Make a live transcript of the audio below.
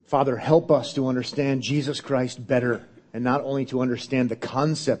Father, help us to understand Jesus Christ better, and not only to understand the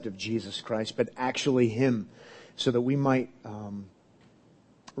concept of Jesus Christ, but actually Him, so that we might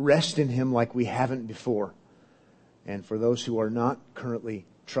rest in Him like we haven't before. And for those who are not currently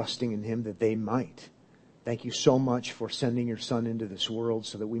trusting in Him, that they might. Thank you so much for sending your Son into this world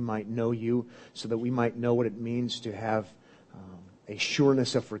so that we might know you, so that we might know what it means to have a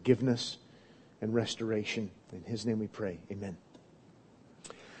sureness of forgiveness and restoration. In His name we pray. Amen.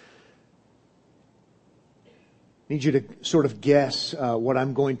 I need you to sort of guess what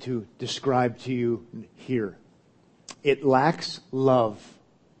I'm going to describe to you here. It lacks love.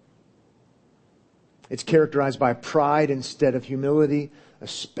 It's characterized by pride instead of humility,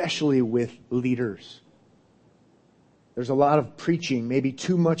 especially with leaders. There's a lot of preaching, maybe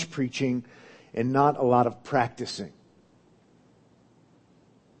too much preaching, and not a lot of practicing.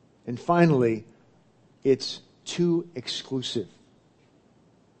 And finally, it's too exclusive.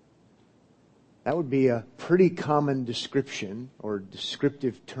 That would be a pretty common description, or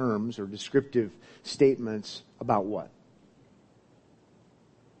descriptive terms, or descriptive statements about what?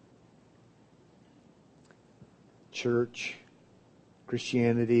 Church,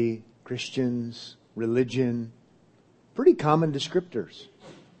 Christianity, Christians, religion. Pretty common descriptors.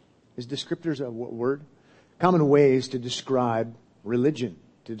 Is descriptors a word? Common ways to describe religion,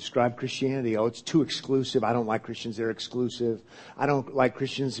 to describe Christianity. Oh, it's too exclusive. I don't like Christians. They're exclusive. I don't like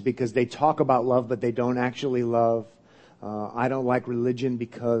Christians because they talk about love, but they don't actually love. I don't like religion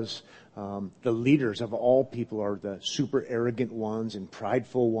because the leaders of all people are the super arrogant ones and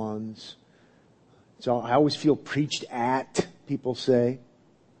prideful ones. So I always feel preached at, people say.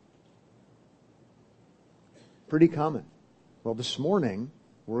 Pretty common. Well, this morning,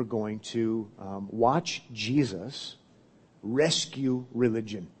 we're going to watch Jesus rescue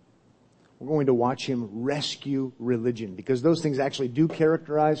religion. We're going to watch Him rescue religion, because those things actually do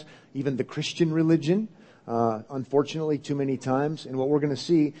characterize even the Christian religion, unfortunately, too many times. And what we're going to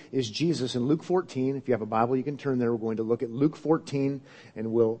see is Jesus in Luke 14. If you have a Bible, you can turn there. We're going to look at Luke 14,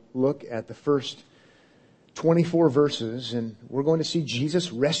 and we'll look at the first 24 verses, and we're going to see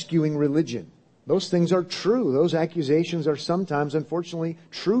Jesus rescuing religion. Those things are true. Those accusations are sometimes, unfortunately,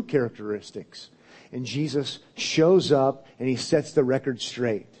 true characteristics. And Jesus shows up and He sets the record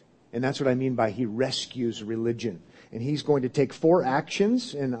straight. And that's what I mean by He rescues religion. And He's going to take 4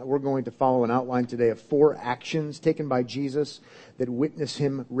 actions, and we're going to follow an outline today of 4 actions taken by Jesus that witness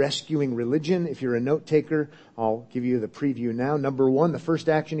Him rescuing religion. If you're a note taker, I'll give you the preview now. Number 1, the first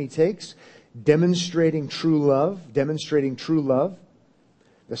action He takes, demonstrating true love. Demonstrating true love.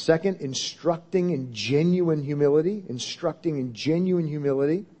 The second, instructing in genuine humility. Instructing in genuine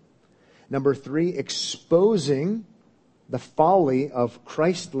humility. Number 3, exposing the folly of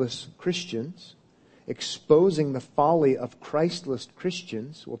Christless Christians. Exposing the folly of Christless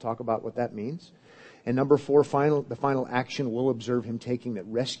Christians. We'll talk about what that means. And number 4, the final action we'll observe Him taking that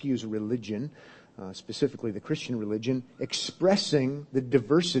rescues religion, specifically the Christian religion, expressing the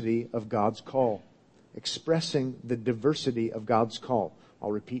diversity of God's call. Expressing the diversity of God's call.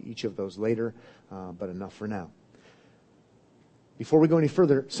 I'll repeat each of those later, but enough for now. Before we go any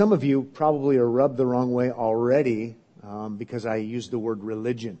further, some of you probably are rubbed the wrong way already because I used the word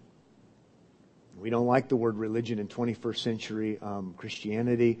religion. We don't like the word religion in 21st century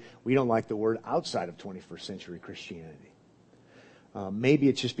Christianity. We don't like the word outside of 21st century Christianity. Maybe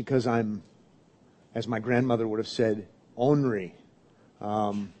it's just because I'm, as my grandmother would have said, ornery.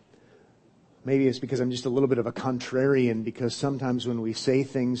 Maybe it's because I'm just a little bit of a contrarian, because sometimes when we say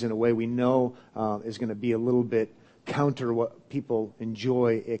things in a way we know is going to be a little bit counter what people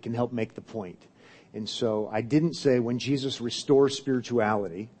enjoy, it can help make the point. And so I didn't say when Jesus restores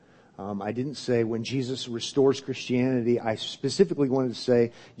spirituality. I didn't say when Jesus restores Christianity. I specifically wanted to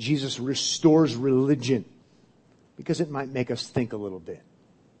say Jesus restores religion, because it might make us think a little bit.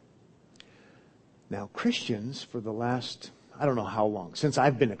 Now, Christians, for the last, I don't know how long, since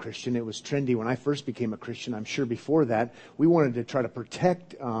I've been a Christian, it was trendy when I first became a Christian. I'm sure before that, we wanted to try to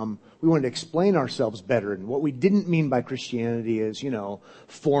protect, we wanted to explain ourselves better. And what we didn't mean by Christianity is,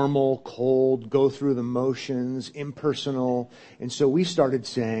 formal, cold, go through the motions, impersonal. And so we started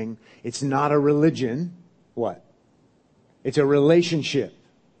saying, it's not a religion. What? It's a relationship.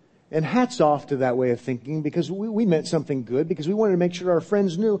 And hats off to that way of thinking, because we meant something good, because we wanted to make sure our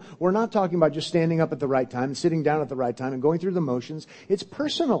friends knew we're not talking about just standing up at the right time and sitting down at the right time and going through the motions. It's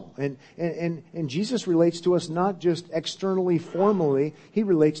personal. And Jesus relates to us not just externally, formally. He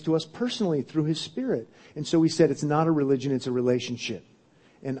relates to us personally through His Spirit. And so we said it's not a religion, it's a relationship.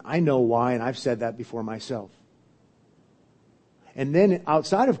 And I know why, and I've said that before myself. And then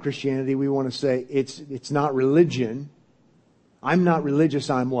outside of Christianity, we want to say it's not religion. I'm not religious,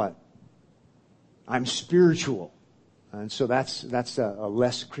 I'm what? I'm spiritual. And so that's a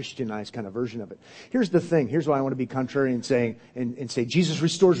less Christianized kind of version of it. Here's the thing. Here's why I want to be contrary and say Jesus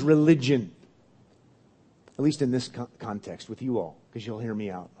restores religion. At least in this context with you all, because you'll hear me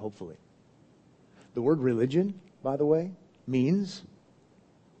out, hopefully. The word religion, by the way, means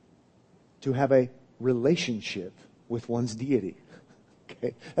to have a relationship with one's deity.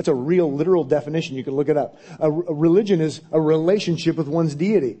 Okay? That's a real, literal definition. You can look it up. A religion is a relationship with one's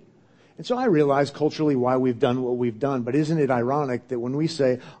deity. And so I realize culturally why we've done what we've done, but isn't it ironic that when we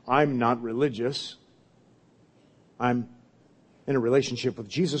say, I'm not religious, I'm in a relationship with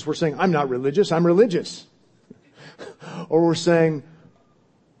Jesus, we're saying, I'm not religious, I'm religious. Or we're saying,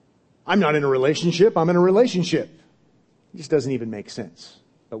 I'm not in a relationship, I'm in a relationship. It just doesn't even make sense.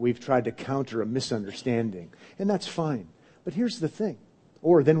 But we've tried to counter a misunderstanding. And that's fine. But here's the thing.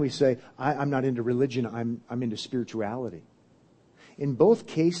 Or then we say, I'm not into religion, I'm into spirituality. In both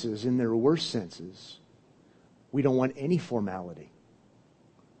cases, in their worst senses, we don't want any formality.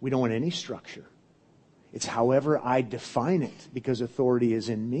 We don't want any structure. It's however I define it, because authority is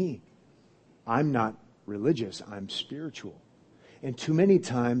in me. I'm not religious, I'm spiritual. And too many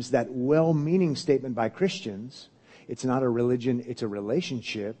times that well-meaning statement by Christians, it's not a religion, it's a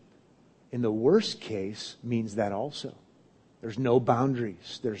relationship, in the worst case means that also. There's no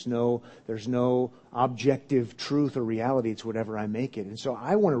boundaries. There's no objective truth or reality. It's whatever I make it. And so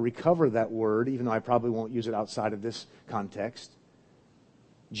I want to recover that word, even though I probably won't use it outside of this context.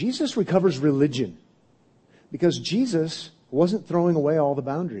 Jesus recovers religion because Jesus wasn't throwing away all the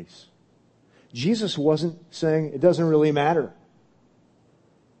boundaries. Jesus wasn't saying it doesn't really matter.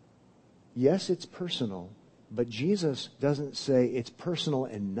 Yes, it's personal, but Jesus doesn't say it's personal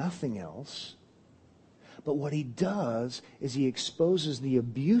and nothing else. But what he does is he exposes the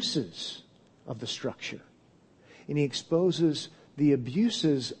abuses of the structure. And he exposes the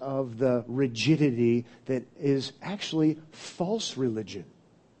abuses of the rigidity that is actually false religion.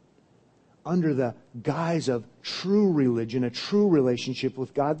 Under the guise of true religion, a true relationship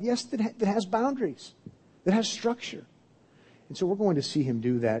with God, yes, that has boundaries, that has structure. And so we're going to see him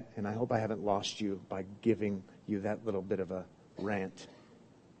do that, and I hope I haven't lost you by giving you that little bit of a rant.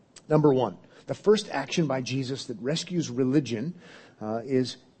 Number one, the first action by Jesus that rescues religion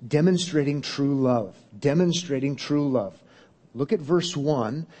is demonstrating true love. Demonstrating true love. Look at verse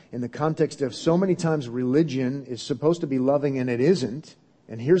 1 in the context of so many times religion is supposed to be loving and it isn't.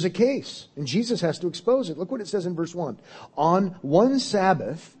 And here's a case. And Jesus has to expose it. Look what it says in verse 1. On one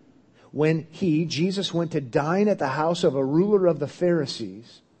Sabbath, when Jesus went to dine at the house of a ruler of the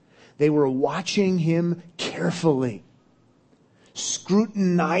Pharisees, they were watching him carefully.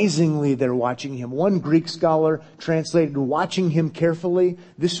 Scrutinizingly, they're watching him. One Greek scholar translated watching him carefully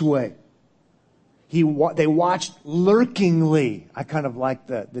this way. They watched lurkingly. I kind of like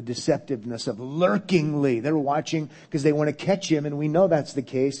the deceptiveness of lurkingly. They're watching because they want to catch him, and we know that's the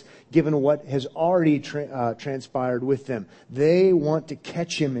case given what has already transpired with them. They want to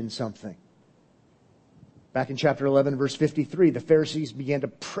catch him in something. Back in chapter 11, verse 53, the Pharisees began to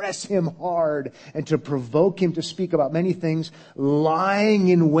press him hard and to provoke him to speak about many things, lying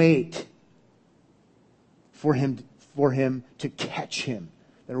in wait for him to catch him.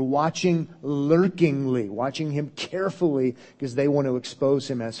 They're watching lurkingly, watching him carefully because they want to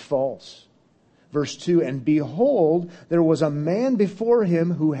expose him as false. Verse 2, and behold, there was a man before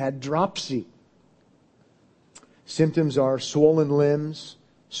him who had dropsy. Symptoms are swollen limbs,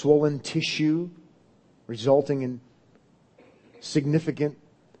 swollen tissue, resulting in significant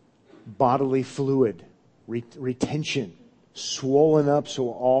bodily fluid, retention, swollen up so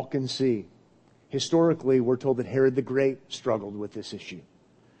all can see. Historically, we're told that Herod the Great struggled with this issue.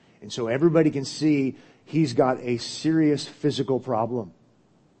 And so everybody can see he's got a serious physical problem.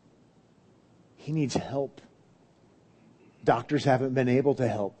 He needs help. Doctors haven't been able to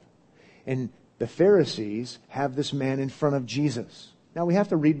help. And the Pharisees have this man in front of Jesus. Now, we have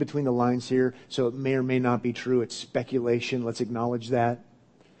to read between the lines here, so it may or may not be true. It's speculation. Let's acknowledge that.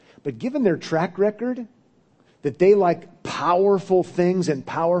 But given their track record, that they like powerful things and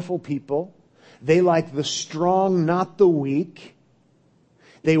powerful people, they like the strong, not the weak.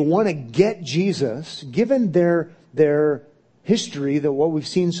 They want to get Jesus. Given their history, that what we've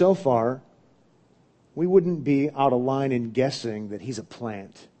seen so far, we wouldn't be out of line in guessing that he's a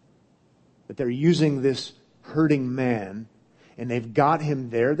plant. That they're using this hurting man, and they've got him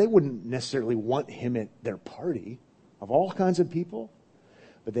there. They wouldn't necessarily want him at their party of all kinds of people.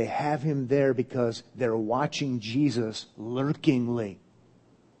 But they have him there because they're watching Jesus lurkingly.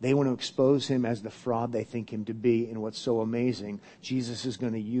 They want to expose him as the fraud they think him to be. And what's so amazing, Jesus is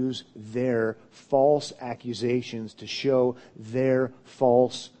going to use their false accusations to show their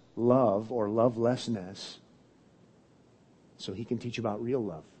false love or lovelessness so he can teach about real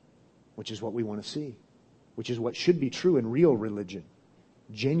love, which is what we want to see, which is what should be true in real religion,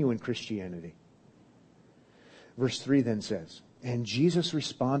 genuine Christianity. Verse 3 then says, and Jesus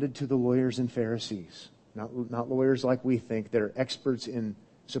responded to the lawyers and Pharisees, not lawyers like we think, they're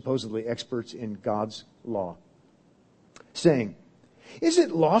supposedly experts in God's law, saying, is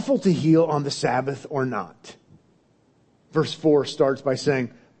it lawful to heal on the Sabbath or not? Verse 4 starts by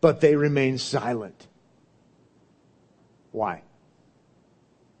saying, but they remain silent. Why?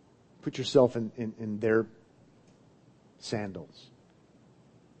 Put yourself in their sandals.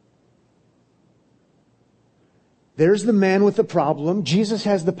 There's the man with the problem. Jesus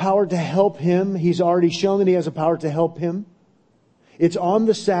has the power to help him. He's already shown that he has the power to help him. It's on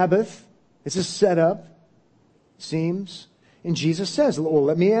the Sabbath. It's a setup, seems. And Jesus says, well,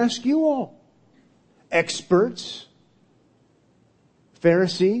 let me ask you all, experts,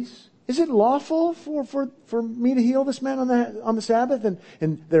 Pharisees, is it lawful for me to heal this man on the Sabbath?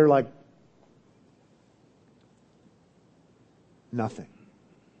 And they're like, nothing.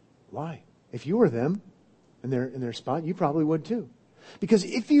 Why? If you were them in their spot, you probably would too. Because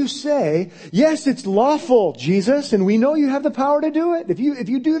if you say, yes, it's lawful, Jesus, and we know you have the power to do it. If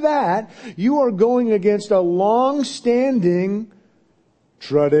you do that, you are going against a long-standing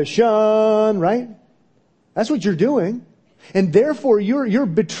tradition, right? That's what you're doing. And therefore you're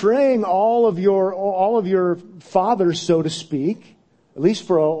betraying all of your fathers, so to speak, at least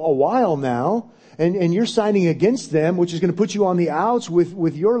for a while now. And you're signing against them, which is going to put you on the outs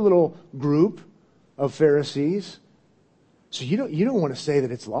with your little group of Pharisees. So you don't want to say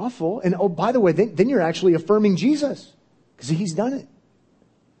that it's lawful. And oh, by the way, then you're actually affirming Jesus because he's done it.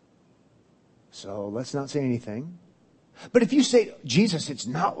 So let's not say anything. But if you say, Jesus, it's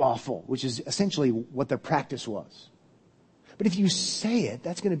not lawful, which is essentially what their practice was. But if you say it,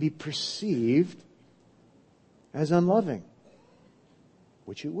 that's going to be perceived as unloving,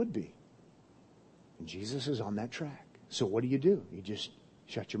 which it would be. And Jesus is on that track. So what do? You just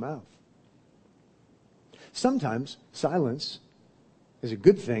shut your mouth. Sometimes silence is a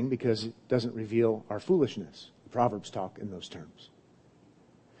good thing because it doesn't reveal our foolishness. The Proverbs talk in those terms.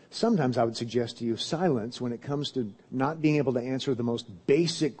 Sometimes I would suggest to you silence when it comes to not being able to answer the most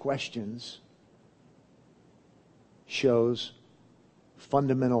basic questions shows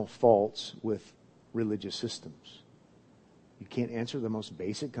fundamental faults with religious systems. You can't answer the most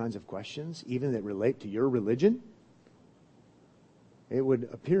basic kinds of questions, even that relate to your religion. It would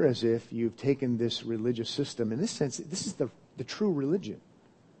appear as if you've taken this religious system, in this sense, this is the true religion.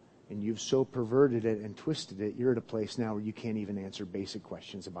 And you've so perverted it and twisted it, you're at a place now where you can't even answer basic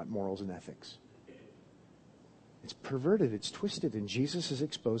questions about morals and ethics. It's perverted, it's twisted, and Jesus is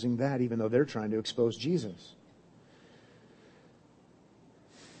exposing that, even though they're trying to expose Jesus.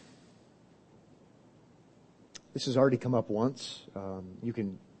 This has already come up once. You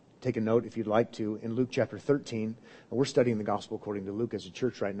can take a note if you'd like to. In Luke chapter 13, we're studying the gospel according to Luke as a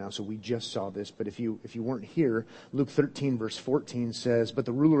church right now, so we just saw this. But if you weren't here, Luke 13 verse 14 says, but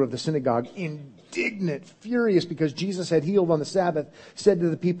the ruler of the synagogue, indignant, furious because Jesus had healed on the Sabbath, said to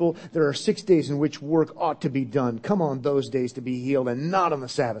the people, there are 6 days in which work ought to be done. Come on those days to be healed and not on the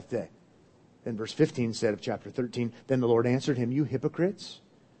Sabbath day. Then verse 15 said of chapter 13, then the Lord answered him, you hypocrites,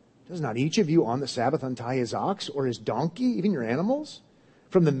 does not each of you on the Sabbath untie his ox or his donkey, even your animals,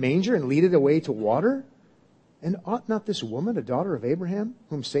 from the manger and lead it away to water? And ought not this woman, a daughter of Abraham,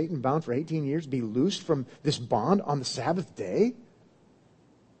 whom Satan bound for 18 years, be loosed from this bond on the Sabbath day?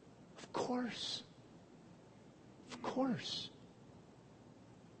 Of course. Of course.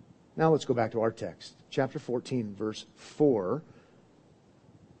 Now let's go back to our text. Chapter 14, verse 4.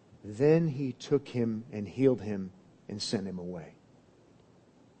 Then he took him and healed him and sent him away.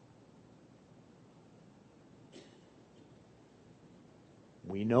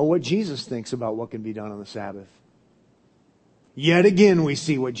 We know what Jesus thinks about what can be done on the Sabbath. Yet again, we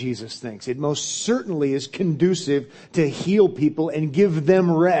see what Jesus thinks. It most certainly is conducive to heal people and give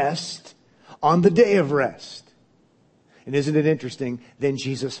them rest on the day of rest. And isn't it interesting? Then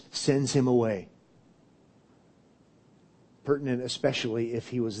Jesus sends him away. Pertinent especially if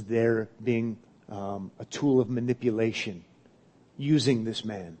he was there being a tool of manipulation, using this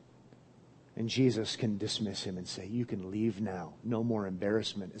man. And Jesus can dismiss him and say, you can leave now. No more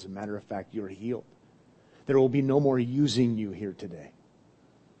embarrassment. As a matter of fact, you're healed. There will be no more using you here today.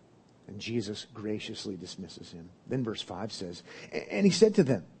 And Jesus graciously dismisses him. Then verse 5 says, and he said to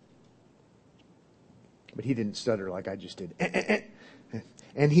them, but he didn't stutter like I just did.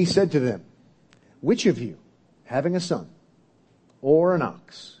 And he said to them, which of you, having a son or an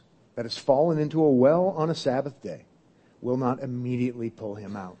ox that has fallen into a well on a Sabbath day, will not immediately pull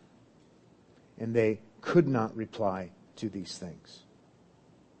him out? And they could not reply to these things.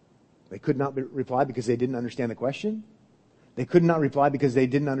 They could not reply because they didn't understand the question. They could not reply because they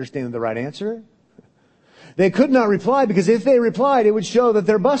didn't understand the right answer. They could not reply because if they replied, it would show that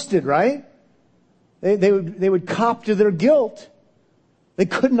they're busted, right? They would cop to their guilt. They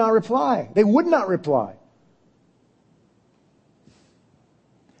could not reply. They would not reply.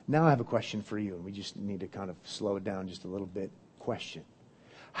 Now I have a question for you, and we just need to kind of slow it down just a little bit. Question.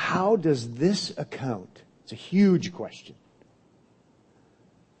 How does this account, it's a huge question,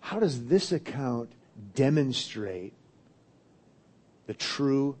 how does this account demonstrate the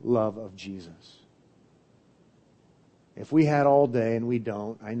true love of Jesus? If we had all day, and we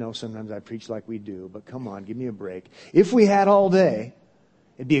don't, I know sometimes I preach like we do, but come on, give me a break. If we had all day,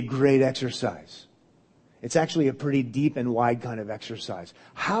 it'd be a great exercise. It's actually a pretty deep and wide kind of exercise.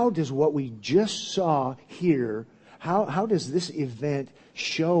 How does what we just saw here, how does this event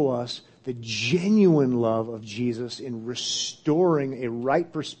show us the genuine love of Jesus in restoring a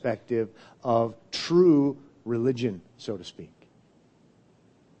right perspective of true religion, so to speak?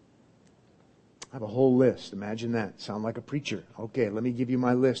 I have a whole list. Imagine that. Sound like a preacher. Okay, let me give you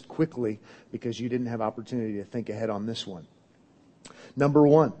my list quickly because you didn't have opportunity to think ahead on this one. Number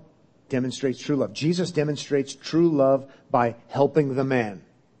one, demonstrates true love. Jesus demonstrates true love by helping the man.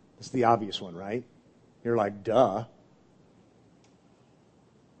 That's the obvious one, right? You're like, duh.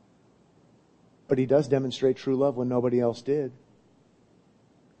 But he does demonstrate true love when nobody else did.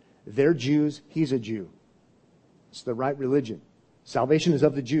 They're Jews, he's a Jew. It's the right religion. Salvation is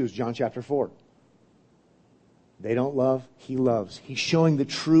of the Jews, John chapter 4. They don't love, he loves. He's showing the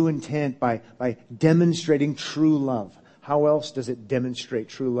true intent by demonstrating true love. How else does it demonstrate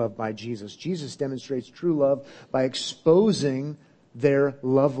true love by Jesus? Jesus demonstrates true love by exposing their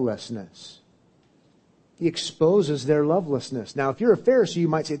lovelessness. He exposes their lovelessness. Now, if you're a Pharisee, you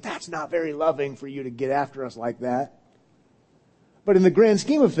might say, that's not very loving for you to get after us like that. But in the grand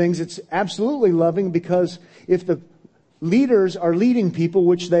scheme of things, it's absolutely loving, because if the leaders are leading people,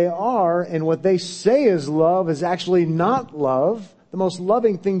 which they are, and what they say is love is actually not love, the most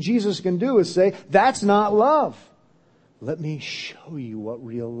loving thing Jesus can do is say, that's not love. Let me show you what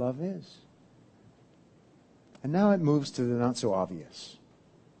real love is. And now it moves to the not so obvious.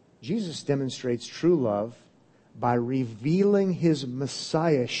 Jesus demonstrates true love by revealing his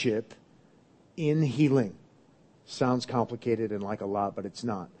messiahship in healing. Sounds complicated and like a lot, but it's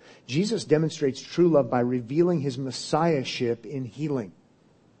not. Jesus demonstrates true love by revealing his messiahship in healing.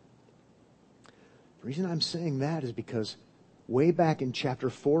 The reason I'm saying that is because way back in chapter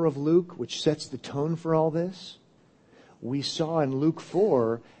 4 of Luke, which sets the tone for all this, we saw in Luke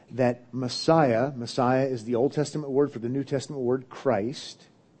 4 that Messiah is the Old Testament word for the New Testament word Christ,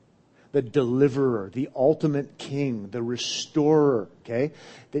 the deliverer, the ultimate king, the restorer, okay?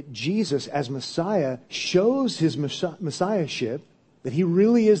 That Jesus, as Messiah, shows his messiahship, that he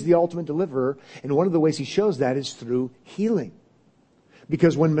really is the ultimate deliverer, and one of the ways he shows that is through healing.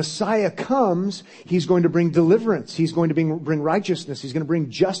 Because when Messiah comes, he's going to bring deliverance. He's going to bring righteousness. He's going to bring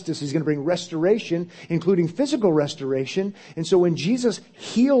justice. He's going to bring restoration, including physical restoration. And so when Jesus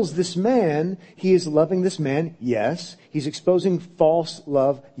heals this man, he is loving this man, yes. He's exposing false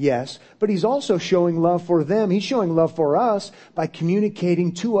love, yes. But he's also showing love for them. He's showing love for us by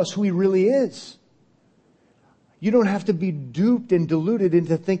communicating to us who he really is. You don't have to be duped and deluded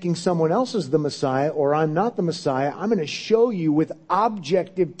into thinking someone else is the Messiah or I'm not the Messiah. I'm going to show you with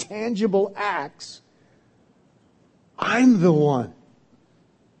objective, tangible acts. I'm the one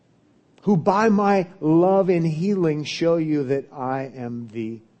who by my love and healing show you that I am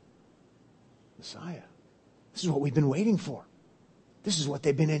the Messiah. This is what we've been waiting for. This is what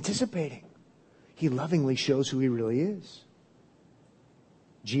they've been anticipating. He lovingly shows who he really is.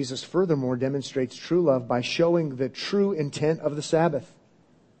 Jesus furthermore demonstrates true love by showing the true intent of the Sabbath.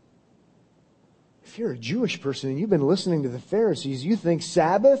 If you're a Jewish person and you've been listening to the Pharisees, you think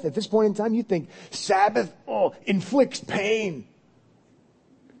Sabbath, at this point in time, you think Sabbath, inflicts pain.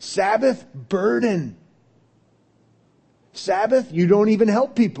 Sabbath, burden. Sabbath, you don't even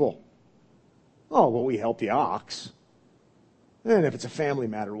help people. Oh, well, we help the ox. And if it's a family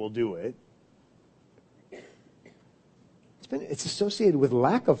matter, we'll do it. It's associated with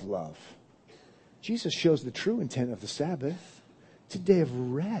lack of love. Jesus shows the true intent of the Sabbath. It's a day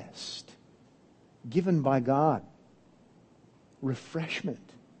of rest given by God. Refreshment.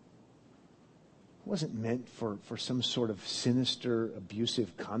 It wasn't meant for some sort of sinister,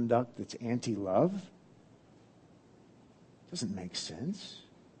 abusive conduct that's anti-love. Doesn't make sense.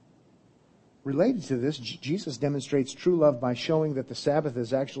 Related to this, Jesus demonstrates true love by showing that the Sabbath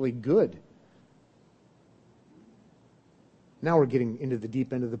is actually good. Now we're getting into the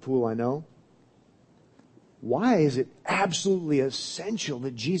deep end of the pool, I know. Why is it absolutely essential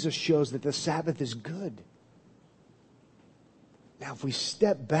that Jesus shows that the Sabbath is good? Now, if we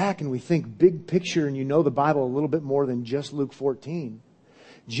step back and we think big picture and you know the Bible a little bit more than just Luke 14,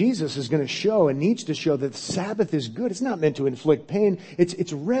 Jesus is going to show and needs to show that the Sabbath is good. It's not meant to inflict pain.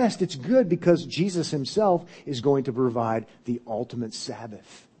 It's rest. It's good because Jesus himself is going to provide the ultimate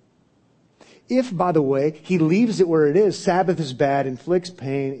Sabbath. If, by the way, he leaves it where it is, Sabbath is bad, inflicts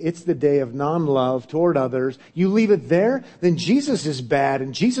pain, it's the day of non-love toward others, you leave it there, then Jesus is bad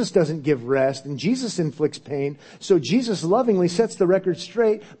and Jesus doesn't give rest and Jesus inflicts pain. So Jesus lovingly sets the record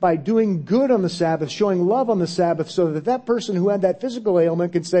straight by doing good on the Sabbath, showing love on the Sabbath so that that person who had that physical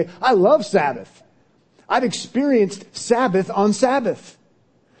ailment can say, I love Sabbath. I've experienced Sabbath on Sabbath.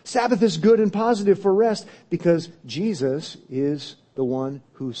 Sabbath is good and positive for rest because Jesus is the one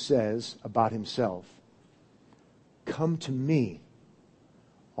who says about himself, come to me,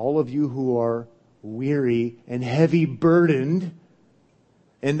 all of you who are weary and heavy burdened,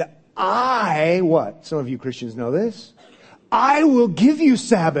 and what? Some of you Christians know this. I will give you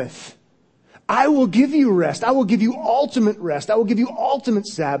Sabbath. I will give you rest. I will give you ultimate rest. I will give you ultimate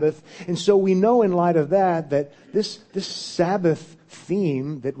Sabbath. And so we know in light of that this Sabbath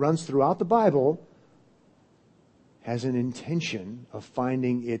theme that runs throughout the Bible has an intention of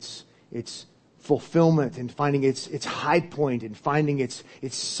finding its fulfillment and finding its high point and finding its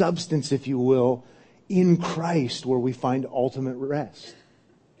substance, if you will, in Christ, where we find ultimate rest.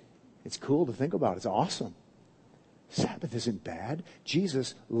 It's cool to think about. It's awesome. Sabbath isn't bad.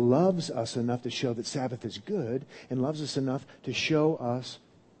 Jesus loves us enough to show that Sabbath is good and loves us enough to show us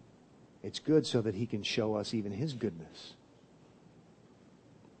it's good so that he can show us even his goodness.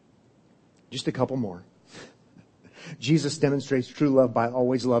 Just a couple more. Jesus demonstrates true love by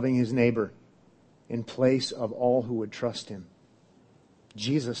always loving his neighbor in place of all who would trust him.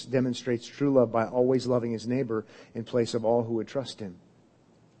 Jesus demonstrates true love by always loving his neighbor in place of all who would trust him.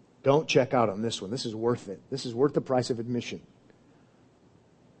 Don't check out on this one. This is worth it. This is worth the price of admission.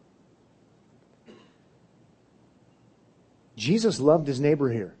 Jesus loved his neighbor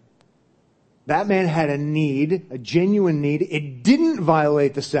here. That man had a need, a genuine need. It didn't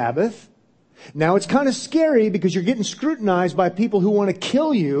violate the Sabbath. Now it's kind of scary because you're getting scrutinized by people who want to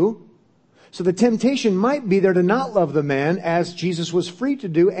kill you. So the temptation might be there to not love the man as Jesus was free to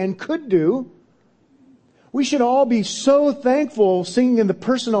do and could do. We should all be so thankful singing in the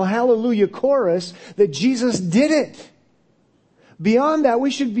personal hallelujah chorus that Jesus did it. Beyond that,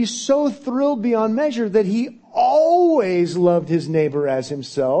 we should be so thrilled beyond measure that he always loved his neighbor as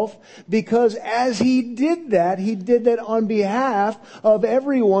himself, because as he did that on behalf of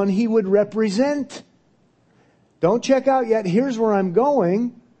everyone he would represent. Don't check out yet. Here's where I'm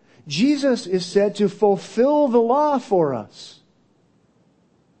going. Jesus is said to fulfill the law for us.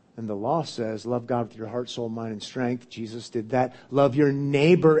 And the law says, love God with your heart, soul, mind, and strength. Jesus did that. Love your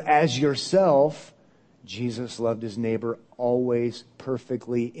neighbor as yourself. Jesus loved his neighbor always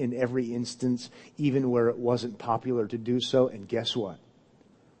perfectly in every instance, even where it wasn't popular to do so. And guess what?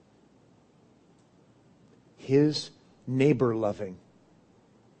 His neighbor loving,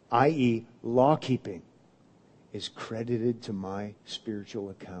 i.e. law keeping, is credited to my spiritual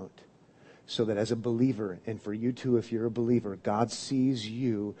account. So that as a believer, and for you too if you're a believer, God sees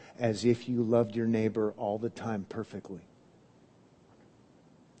you as if you loved your neighbor all the time perfectly.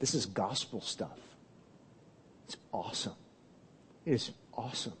 This is gospel stuff. It's awesome. It is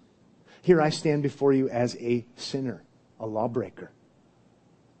awesome. Here I stand before you as a sinner, a lawbreaker.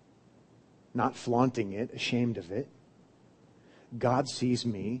 Not flaunting it, ashamed of it. God sees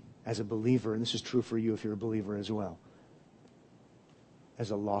me as a believer, and this is true for you if you're a believer as well,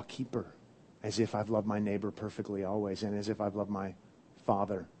 as a law keeper, as if I've loved my neighbor perfectly always, and as if I've loved my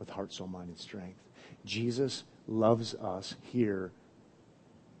Father with heart, soul, mind, and strength. Jesus loves us here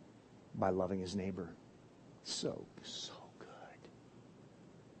by loving his neighbor. So good.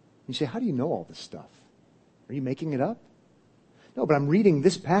 You say, how do you know all this stuff? Are you making it up? No, but I'm reading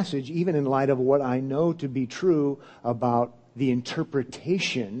this passage even in light of what I know to be true about the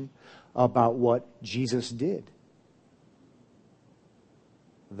interpretation about what Jesus did.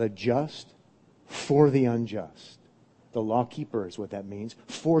 The just for the unjust. The law keeper is what that means.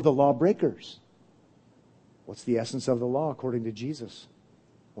 For the lawbreakers. What's the essence of the law according to Jesus?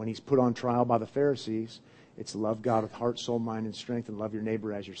 When he's put on trial by the Pharisees, it's love God with heart, soul, mind, and strength, and love your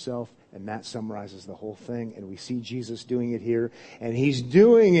neighbor as yourself. And that summarizes the whole thing. And we see Jesus doing it here. And he's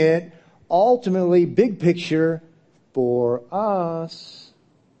doing it ultimately, big picture, for us.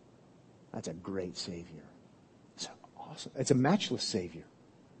 That's a great Savior. It's awesome. It's a matchless Savior.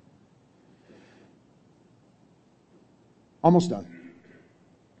 Almost done.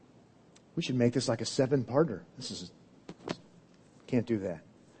 We should make this like a 7-parter. Can't do that.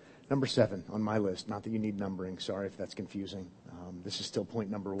 Number 7 on my list. Not that you need numbering. Sorry if that's confusing. This is still point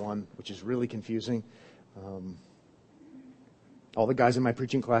number 1, which is really confusing. All the guys in my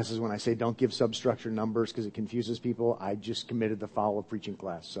preaching classes, when I say don't give substructure numbers because it confuses people, I just committed the foul of preaching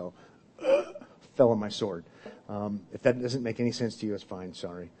class. So, fell on my sword. If that doesn't make any sense to you, it's fine.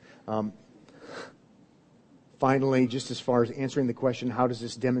 Sorry. Finally, just as far as answering the question, how does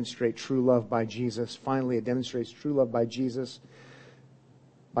this demonstrate true love by Jesus? Finally, it demonstrates true love by Jesus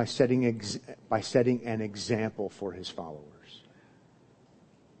by setting an example for his followers.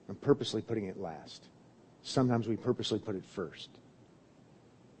 I'm purposely putting it last. Sometimes we purposely put it first.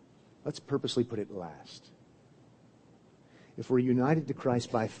 Let's purposely put it last. If we're united to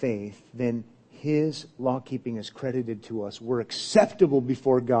Christ by faith, then his law-keeping is credited to us. We're acceptable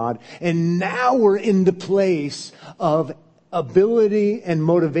before God. And now we're in the place of ability and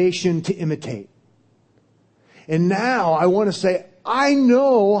motivation to imitate. And now I want to say, I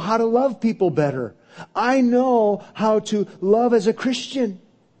know how to love people better. I know how to love as a Christian.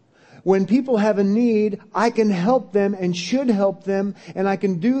 When people have a need, I can help them and should help them, and I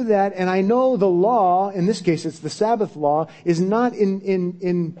can do that. And I know the law, in this case it's the Sabbath law, is not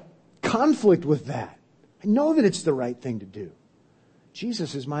in conflict with that. I know that it's the right thing to do.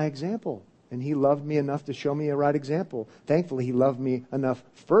 Jesus is my example, and he loved me enough to show me a right example. Thankfully, he loved me enough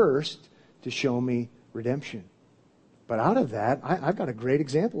first to show me redemption. But out of that, I've got a great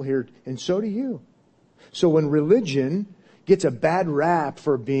example here, and so do you. So when religion gets a bad rap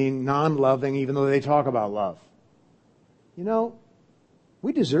for being non-loving, even though they talk about love,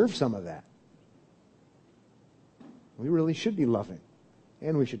 we deserve some of that. We really should be loving,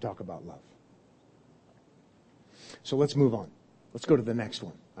 and we should talk about love. So let's move on. Let's go to the next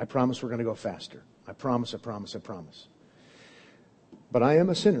one. I promise we're going to go faster. I promise. But I am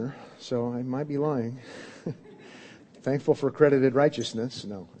a sinner, so I might be lying. Thankful for accredited righteousness.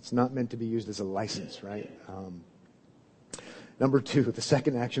 No, it's not meant to be used as a license, right? Number 2, the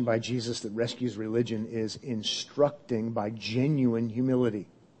second action by Jesus that rescues religion is instructing by genuine humility.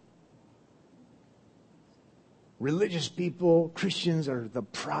 Religious people, Christians, are the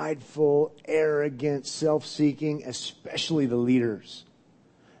prideful, arrogant, self-seeking, especially the leaders.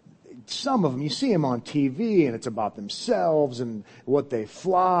 Some of them, you see them on TV, and it's about themselves and what they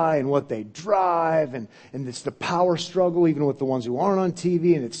fly and what they drive, and it's the power struggle even with the ones who aren't on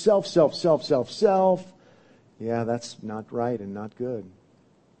TV, and it's self. Yeah, that's not right and not good.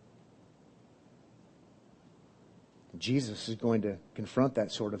 Jesus is going to confront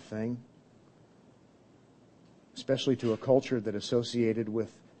that sort of thing, especially to a culture that associated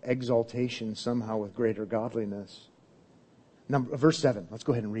with exaltation somehow with greater godliness. Verse 7, let's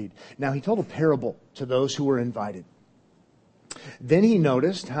go ahead and read. Now he told a parable to those who were invited. When he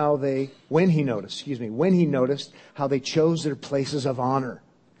noticed how they chose their places of honor,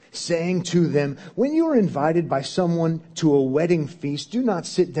 saying to them, when you are invited by someone to a wedding feast, do not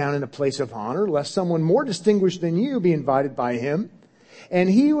sit down in a place of honor, lest someone more distinguished than you be invited by him. And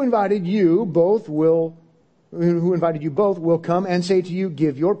he who invited you both will come and say to you,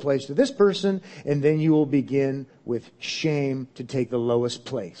 give your place to this person, and then you will begin with shame to take the lowest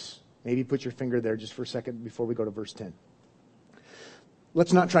place. Maybe put your finger there just for a second before we go to verse 10.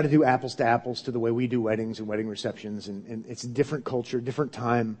 Let's not try to do apples to apples to the way we do weddings and wedding receptions, and it's a different culture, different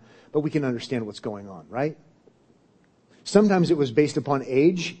time, but we can understand what's going on, right? Sometimes it was based upon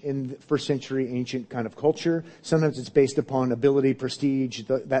age in the first century ancient kind of culture. Sometimes it's based upon ability, prestige,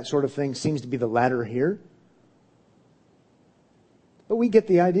 that sort of thing. Seems to be the latter here. But we get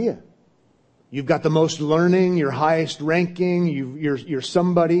the idea. You've got the most learning, your highest ranking, you're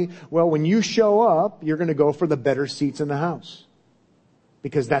somebody. Well, when you show up, you're going to go for the better seats in the house.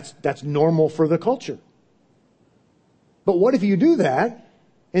 Because that's normal for the culture. But what if you do that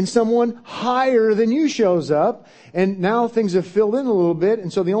and someone higher than you shows up, and now things have filled in a little bit,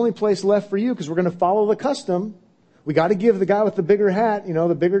 and so the only place left for you, because we're going to follow the custom, we got to give the guy with the bigger hat,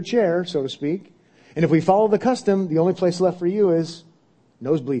 the bigger chair, so to speak. And if we follow the custom, the only place left for you is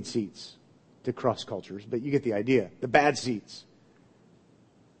nosebleed seats to cross cultures, but you get the idea. The bad seats.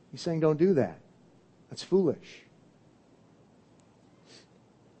 He's saying don't do that. That's foolish.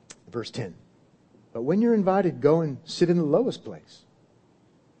 Verse 10. But when you're invited, go and sit in the lowest place,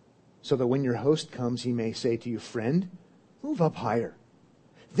 so that when your host comes, he may say to you, friend, move up higher.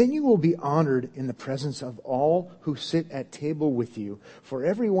 Then you will be honored in the presence of all who sit at table with you. For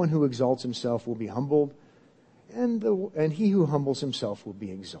everyone who exalts himself will be humbled, and he who humbles himself will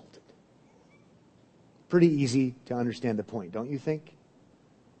be exalted. Pretty easy to understand the point, don't you think?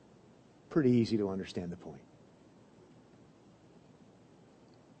 Pretty easy to understand the point.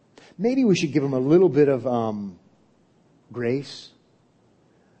 Maybe we should give him a little bit of grace.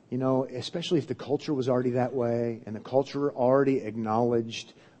 You know, especially if the culture was already that way and the culture already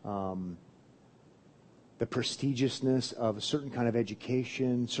acknowledged the prestigiousness of a certain kind of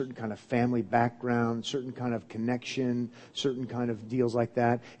education, certain kind of family background, certain kind of connection, certain kind of deals like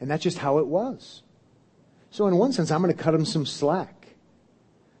that. And that's just how it was. So in one sense, I'm going to cut him some slack.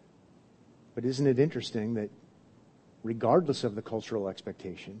 But isn't it interesting that regardless of the cultural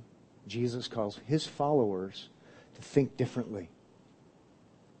expectation, Jesus calls his followers to think differently.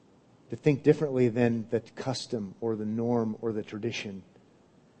 To think differently than the custom or the norm or the tradition.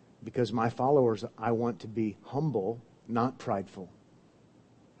 Because my followers, I want to be humble, not prideful.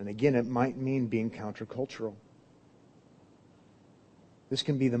 And again, it might mean being countercultural. This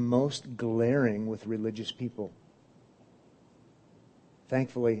can be the most glaring with religious people.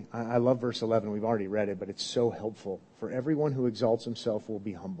 Thankfully, I love verse 11. We've already read it, but it's so helpful. For everyone who exalts himself will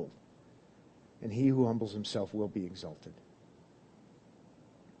be humbled, and he who humbles himself will be exalted.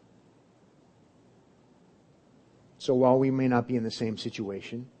 So while we may not be in the same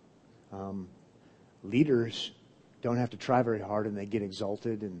situation, leaders don't have to try very hard and they get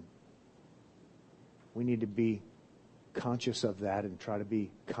exalted, and we need to be conscious of that and try to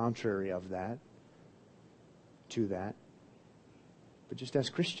be contrary of that, to that. But just as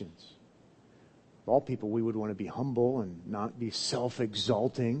Christians, of all people, we would want to be humble and not be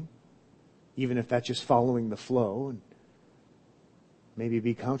self-exalting, even if that's just following the flow, and maybe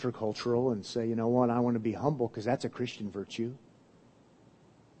be countercultural and say, you know what, I want to be humble because that's a Christian virtue.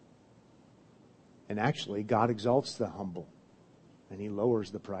 And actually, God exalts the humble and he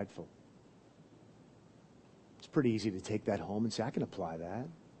lowers the prideful. It's pretty easy to take that home and say, I can apply that.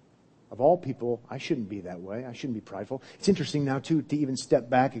 Of all people, I shouldn't be that way. I shouldn't be prideful. It's interesting now, too, to even step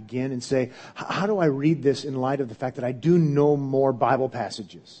back again and say, how do I read this in light of the fact that I do know more Bible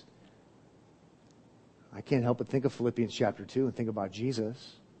passages? I can't help but think of Philippians chapter 2 and think about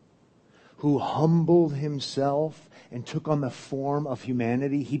Jesus, who humbled himself and took on the form of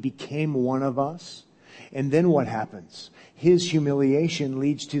humanity. He became one of us. And then what happens? His humiliation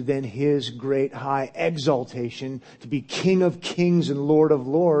leads to then his great high exaltation to be King of Kings and Lord of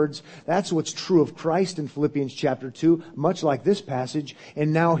Lords. That's what's true of Christ in Philippians chapter 2, much like this passage.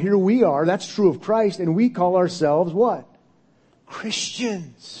 And now here we are. That's true of Christ. And we call ourselves what?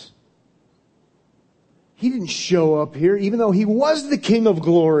 Christians. He didn't show up here, even though he was the King of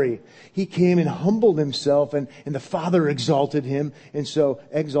glory. He came and humbled himself, and the Father exalted him. And so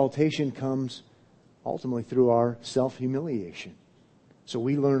exaltation comes ultimately through our self-humiliation. So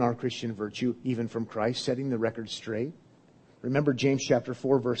we learn our Christian virtue even from Christ, setting the record straight. Remember James chapter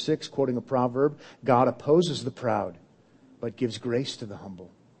 4, verse 6, quoting a proverb, God opposes the proud, but gives grace to the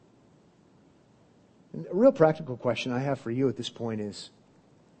humble. And a real practical question I have for you at this point is,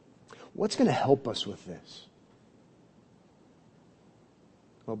 what's going to help us with this?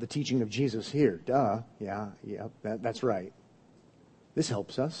 Well, the teaching of Jesus here. Duh. Yeah, that's right. This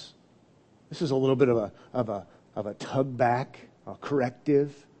helps us. This is a little bit of a tug back, a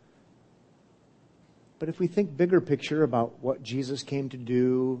corrective. But if we think bigger picture about what Jesus came to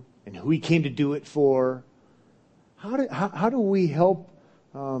do and who he came to do it for, how do we help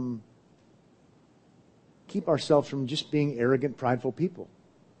keep ourselves from just being arrogant, prideful people?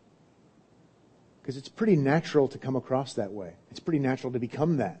 Because it's pretty natural to come across that way. It's pretty natural to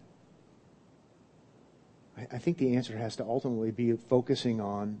become that. I think the answer has to ultimately be focusing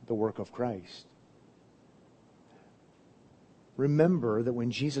on the work of Christ. Remember that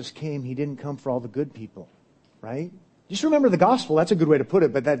when Jesus came, he didn't come for all the good people, right? Just remember the gospel. That's a good way to put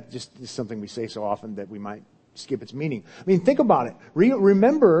it, but that just is something we say so often that we might skip its meaning. I mean, think about it.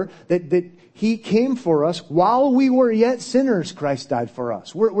 Remember that he came for us while we were yet sinners. Christ died for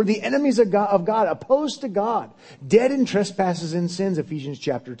us. We're the enemies of God, opposed to God, dead in trespasses and sins, Ephesians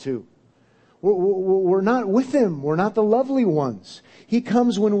chapter 2. We're not with him. We're not the lovely ones. He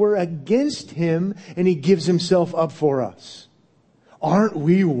comes when we're against him, and he gives himself up for us. Aren't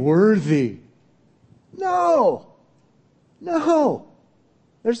we worthy? No.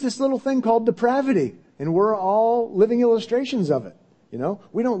 There's this little thing called depravity, and we're all living illustrations of it. You know,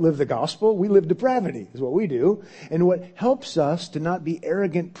 we don't live the gospel. We live depravity is what we do. And what helps us to not be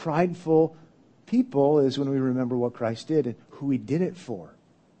arrogant, prideful people is when we remember what Christ did and who he did it for.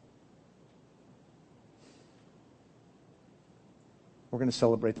 We're going to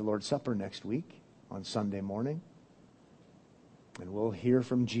celebrate the Lord's Supper next week on Sunday morning. And we'll hear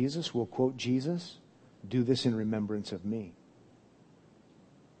from Jesus. We'll quote Jesus. Do this in remembrance of me.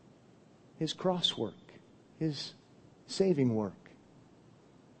 His cross work, His saving work.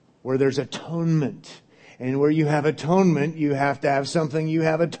 Where there's atonement. And where you have atonement, you have to have something you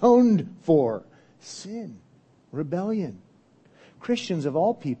have atoned for. Sin, rebellion. Christians of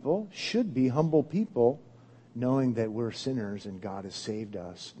all people should be humble people, knowing that we're sinners and God has saved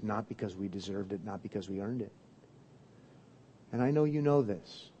us, not because we deserved it, not because we earned it. And I know you know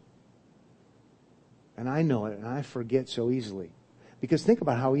this. And I know it, and I forget so easily. Because think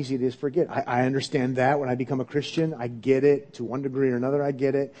about how easy it is to forget. I understand that when I become a Christian. I get it. To one degree or another, I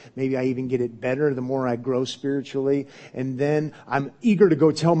get it. Maybe I even get it better the more I grow spiritually. And then I'm eager to go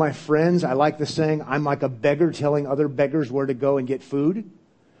tell my friends. I like the saying, I'm like a beggar telling other beggars where to go and get food.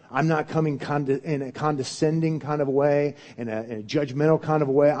 I'm not coming in a condescending kind of way, in a judgmental kind of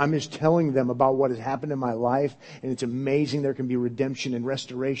way. I'm just telling them about what has happened in my life. And it's amazing there can be redemption and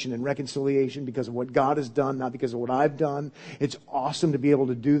restoration and reconciliation because of what God has done, not because of what I've done. It's awesome to be able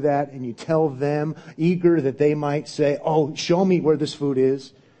to do that. And you tell them, eager that they might say, oh, show me where this food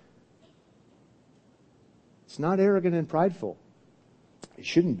is. It's not arrogant and prideful. It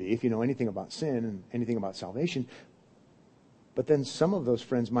shouldn't be if you know anything about sin and anything about salvation. But then some of those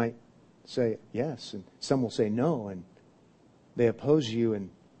friends might say yes, and some will say no, and they oppose you, and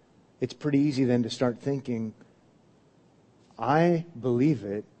it's pretty easy then to start thinking, I believe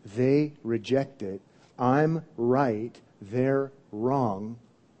it, they reject it, I'm right, they're wrong,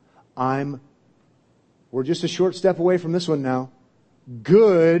 we're just a short step away from this one now,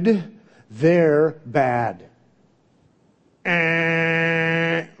 good, they're bad.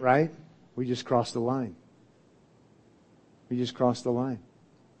 Right? We just crossed the line. We just crossed the line.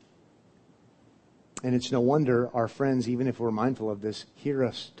 And it's no wonder our friends, even if we're mindful of this, hear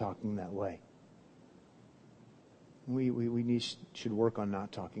us talking that way. We should work on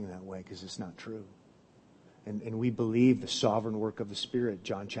not talking that way because it's not true. And we believe the sovereign work of the Spirit,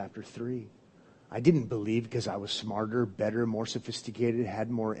 John chapter 3. I didn't believe because I was smarter, better, more sophisticated,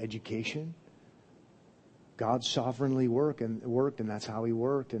 had more education. God sovereignly worked, and that's how He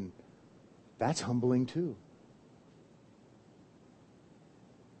worked. And that's humbling too.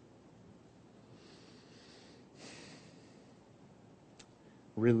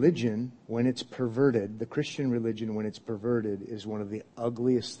 Religion, when it's perverted, the Christian religion, when it's perverted, is one of the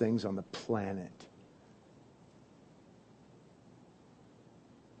ugliest things on the planet.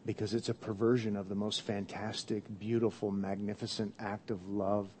 Because it's a perversion of the most fantastic, beautiful, magnificent act of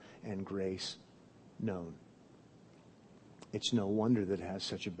love and grace known. It's no wonder that it has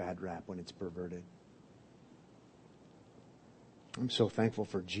such a bad rap when it's perverted. I'm so thankful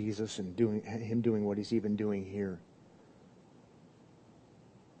for Jesus and Him doing what He's even doing here.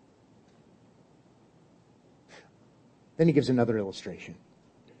 Then He gives another illustration.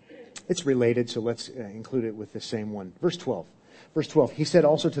 It's related, so let's include it with the same one. Verse 12. Verse 12. He said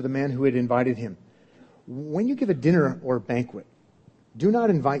also to the man who had invited him, when you give a dinner or banquet, do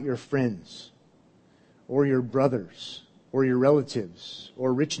not invite your friends or your brothers or your relatives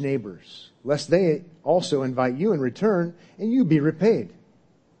or rich neighbors, lest they also invite you in return and you be repaid.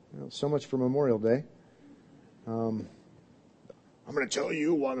 Well, so much for Memorial Day. I'm going to tell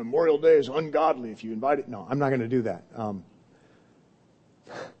you why Memorial Day is ungodly if you invite it. No, I'm not going to do that.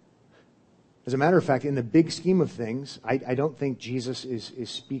 As a matter of fact, in the big scheme of things, I don't think Jesus is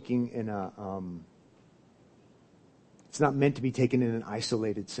speaking in a... it's not meant to be taken in an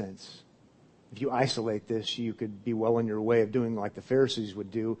isolated sense. If you isolate this, you could be well on your way of doing like the Pharisees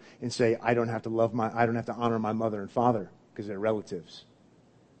would do and say, I don't have to honor my mother and father because they're relatives.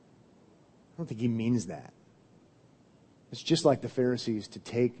 I don't think He means that. It's just like the Pharisees to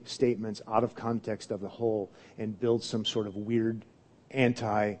take statements out of context of the whole and build some sort of weird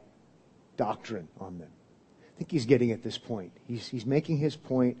anti-doctrine on them. I think He's getting at this point. He's making His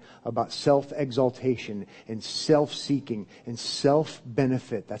point about self-exaltation and self-seeking and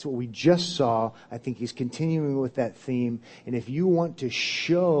self-benefit. That's what we just saw. I think He's continuing with that theme. And if you want to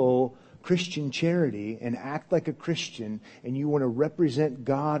show Christian charity and act like a Christian, and you want to represent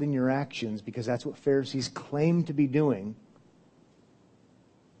God in your actions, because that's what Pharisees claim to be doing,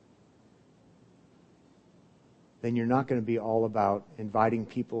 then you're not going to be all about inviting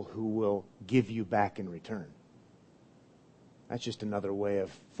people who will give you back in return. That's just another way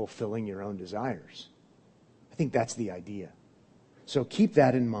of fulfilling your own desires. I think that's the idea. So keep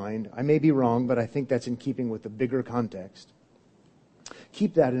that in mind. I may be wrong, but I think that's in keeping with the bigger context.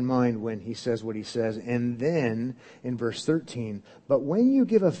 Keep that in mind when he says what he says. And then in verse 13, but when you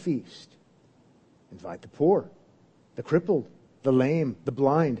give a feast, invite the poor, the crippled, the lame, the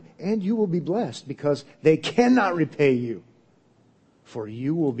blind, and you will be blessed because they cannot repay you. for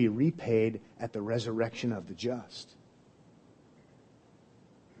you will be repaid at the resurrection of the just.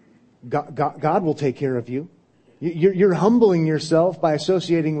 God will take care of you. You're humbling yourself by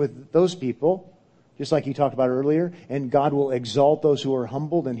associating with those people, just like he talked about earlier, and God will exalt those who are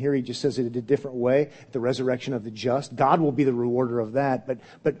humbled. And here he just says it in a different way, at the resurrection of the just. God will be the rewarder of that.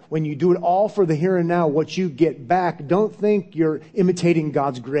 But when you do it all for the here and now, what you get back, don't think you're imitating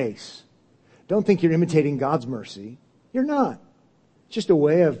God's grace. Don't think you're imitating God's mercy. You're not. It's just a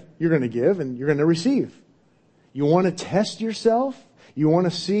way of, you're going to give and you're going to receive. You want to test yourself? You want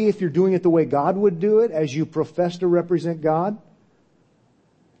to see if you're doing it the way God would do it as you profess to represent God?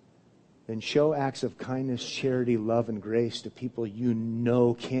 Then show acts of kindness, charity, love, and grace to people you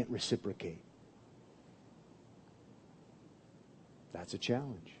know can't reciprocate. That's a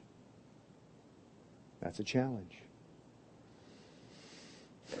challenge. That's a challenge.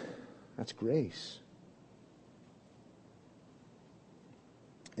 That's grace.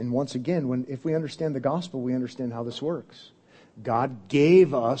 And once again, if we understand the gospel, we understand how this works. God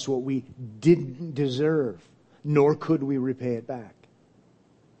gave us what we didn't deserve, nor could we repay it back.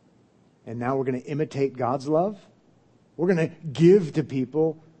 And now we're going to imitate God's love. We're going to give to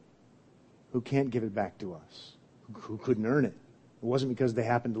people who can't give it back to us, who couldn't earn it. It wasn't because they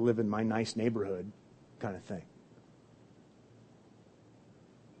happened to live in my nice neighborhood kind of thing.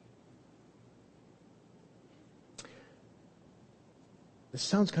 This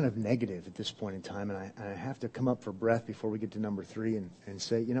sounds kind of negative at this point in time, and I have to come up for breath before we get to number 3 and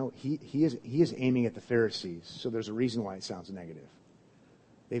say, he is aiming at the Pharisees, so there's a reason why it sounds negative.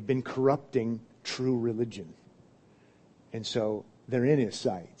 They've been corrupting true religion, and so they're in his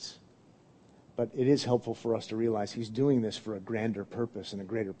sights. But it is helpful for us to realize he's doing this for a grander purpose and a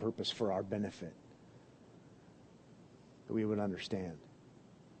greater purpose for our benefit, that we would understand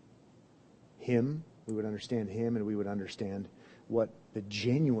him, we would understand him, and we would understand what the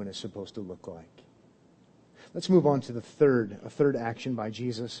genuine is supposed to look like. Let's move on to a third action by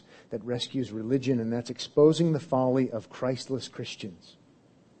Jesus that rescues religion, and that's exposing the folly of Christless Christians.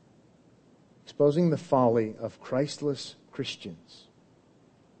 Exposing the folly of Christless Christians,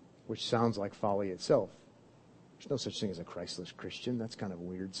 which sounds like folly itself. There's no such thing as a Christless Christian. That's kind of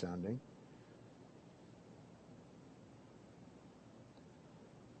weird sounding.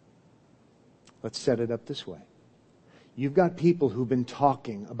 Let's set it up this way. You've got people who've been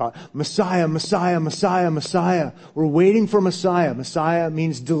talking about Messiah, Messiah, Messiah, Messiah. We're waiting for Messiah. Messiah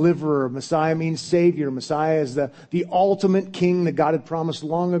means deliverer. Messiah means savior. Messiah is the ultimate king that God had promised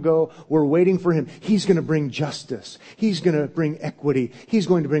long ago. We're waiting for him. He's going to bring justice. He's going to bring equity. He's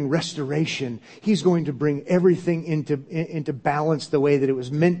going to bring restoration. He's going to bring everything into balance the way that it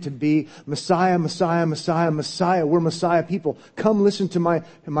was meant to be. Messiah, Messiah, Messiah, Messiah. We're Messiah people. Come listen to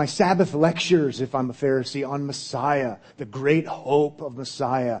my Sabbath lectures, if I'm a Pharisee, on Messiah, the great hope of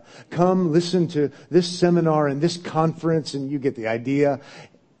Messiah. Come listen to this seminar and this conference, and you get the idea.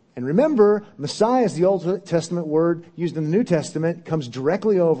 And remember, Messiah is the Old Testament word used in the New Testament, comes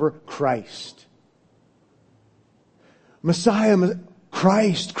directly over Christ. Messiah,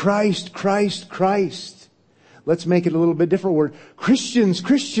 Christ, Christ, Christ, Christ. Let's make it a little bit different word. Christians,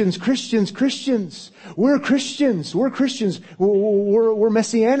 Christians, Christians, Christians. We're Christians. We're Christians. We're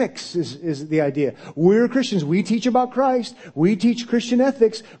messianics is the idea. We're Christians. We teach about Christ. We teach Christian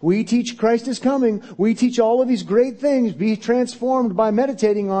ethics. We teach Christ is coming. We teach all of these great things. Be transformed by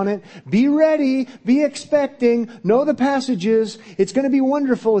meditating on it. Be ready. Be expecting. Know the passages. It's going to be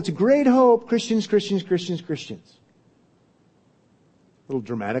wonderful. It's a great hope. Christians, Christians, Christians, Christians. A little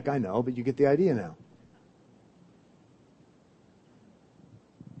dramatic, I know, but you get the idea now.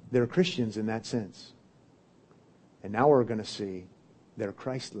 They're Christians in that sense. And now we're going to see they're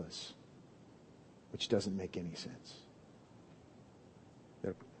Christless, which doesn't make any sense.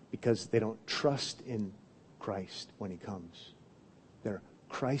 Because they don't trust in Christ when he comes. They're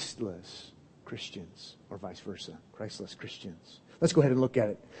Christless Christians, or vice versa. Christless Christians. Let's go ahead and look at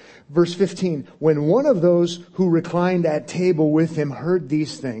it. Verse 15. When one of those who reclined at table with him heard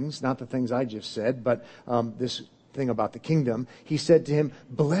these things, not the things I just said, but this thing about the kingdom, he said to him,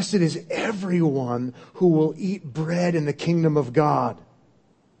 "Blessed is everyone who will eat bread in the kingdom of God."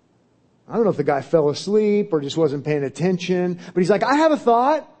 I don't know if the guy fell asleep or just wasn't paying attention, but he's like, I have a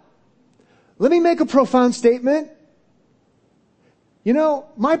thought. Let me make a profound statement.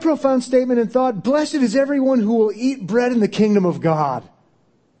 My profound statement and thought, blessed is everyone who will eat bread in the kingdom of God.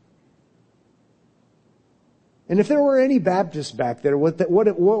 And if there were any Baptists back there, what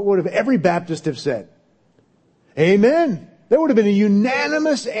would have every Baptist have said? Amen. There would have been a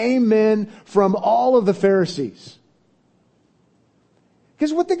unanimous amen from all of the Pharisees.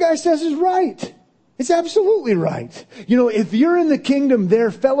 Because what the guy says is right. It's absolutely right. If you're in the kingdom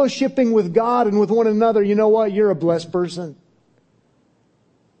there fellowshipping with God and with one another, you know what? You're a blessed person.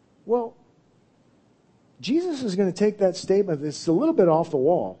 Well, Jesus is going to take that statement that's a little bit off the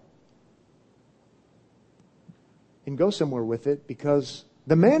wall and go somewhere with it, because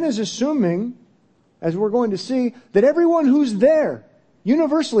the man is assuming, as we're going to see, that everyone who's there,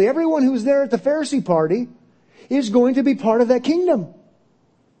 universally, everyone who's there at the Pharisee party is going to be part of that kingdom.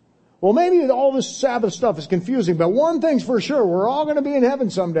 Well, maybe all this Sabbath stuff is confusing, but one thing's for sure, we're all going to be in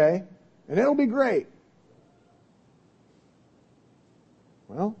heaven someday, and it'll be great.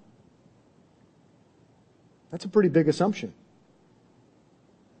 Well, that's a pretty big assumption.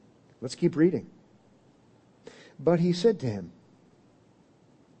 Let's keep reading. But he said to him,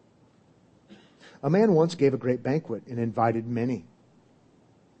 a man once gave a great banquet and invited many.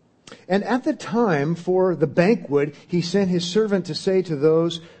 And at the time for the banquet, he sent his servant to say to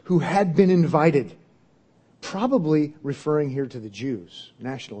those who had been invited, probably referring here to the Jews,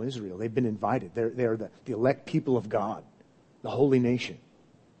 national Israel. They've been invited. They're the elect people of God, the holy nation.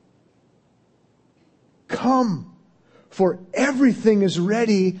 Come, for everything is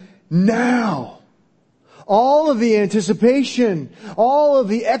ready now. All of the anticipation, all of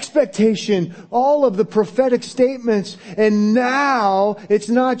the expectation, all of the prophetic statements. And now it's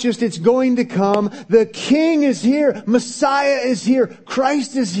not just it's going to come. The King is here. Messiah is here.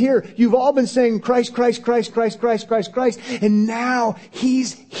 Christ is here. You've all been saying Christ, Christ, Christ, Christ, Christ, Christ, Christ. And now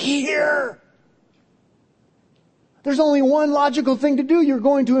He's here. There's only one logical thing to do. You're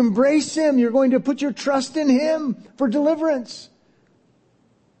going to embrace Him. You're going to put your trust in Him for deliverance.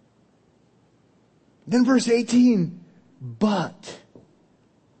 Then verse 18, but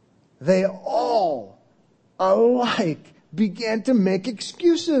they all alike began to make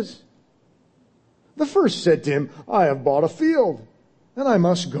excuses. The first said to him, I have bought a field, and I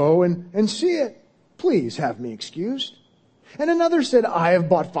must go and see it. Please have me excused. And another said, I have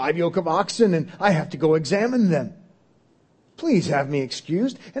bought 5 yoke of oxen, and I have to go examine them. Please have me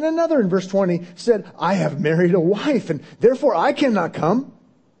excused. And another in verse 20 said, I have married a wife, and therefore I cannot come.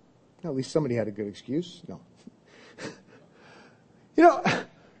 At least somebody had a good excuse. No.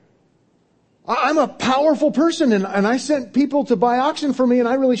 I'm a powerful person, and I sent people to buy oxen for me, and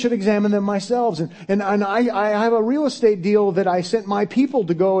I really should examine them myself. And I have a real estate deal that I sent my people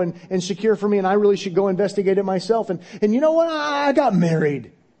to go and secure for me, and I really should go investigate it myself. And you know what? I got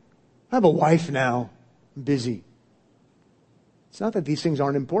married. I have a wife now. I'm busy. It's not that these things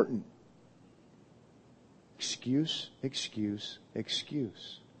aren't important. Excuse, excuse,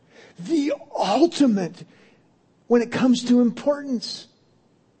 excuse. The ultimate when it comes to importance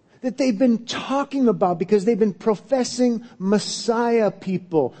that they've been talking about, because they've been professing Messiah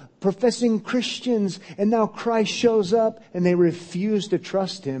people, professing Christians, and now Christ shows up and they refuse to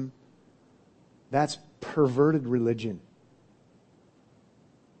trust Him. That's perverted religion.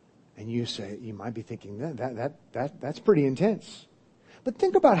 And you might be thinking that's pretty intense. But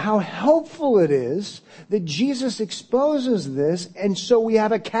think about how helpful it is that Jesus exposes this, and so we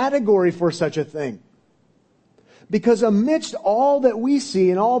have a category for such a thing. Because amidst all that we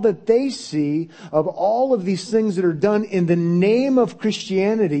see and all that they see of all of these things that are done in the name of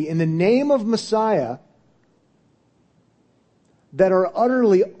Christianity, in the name of Messiah, that are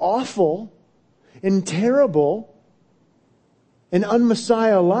utterly awful and terrible and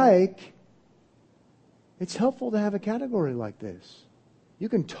un-Messiah-like, it's helpful to have a category like this. You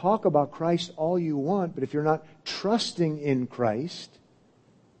can talk about Christ all you want, but if you're not trusting in Christ,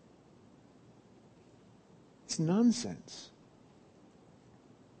 it's nonsense.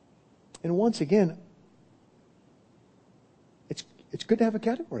 And once again, it's good to have a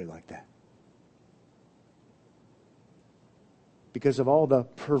category like that. Because of all the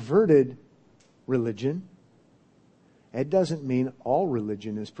perverted religion, it doesn't mean all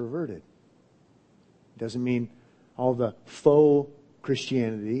religion is perverted. It doesn't mean all the faux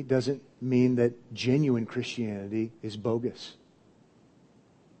Christianity doesn't mean that genuine Christianity is bogus.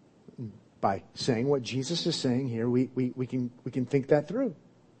 By saying what Jesus is saying here, we can think that through.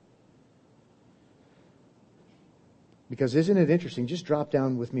 Because isn't it interesting? Just drop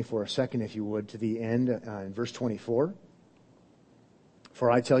down with me for a second, if you would, to the end in verse 24. For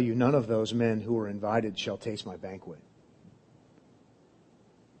I tell you, none of those men who were invited shall taste my banquet.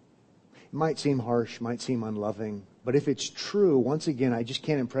 It might seem harsh, might seem unloving, but if it's true, once again, I just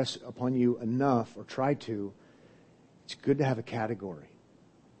can't impress upon you enough, or try to. It's good to have a category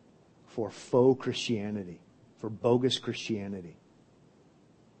for faux Christianity, for bogus Christianity.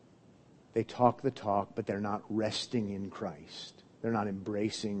 They talk the talk, but they're not resting in Christ. They're not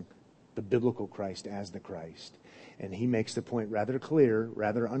embracing the biblical Christ as the Christ. And he makes the point rather clear,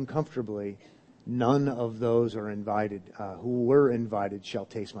 rather uncomfortably, None of those are invited, who were invited shall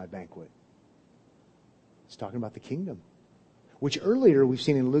taste my banquet. It's talking about the kingdom, which earlier we've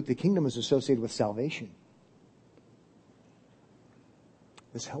seen in Luke, the kingdom is associated with salvation.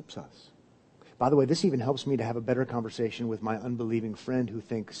 This helps us. By the way, this even helps me to have a better conversation with my unbelieving friend who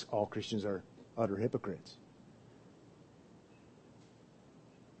thinks all Christians are utter hypocrites.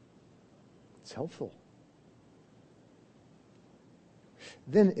 It's helpful.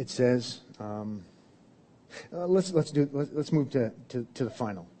 Then it says, let's move to the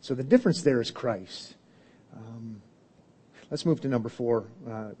final. So the difference there is Christ. Let's move to number 4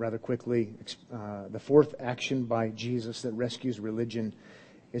 rather quickly. The fourth action by Jesus that rescues religion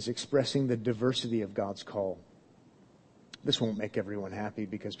is expressing the diversity of God's call. This won't make everyone happy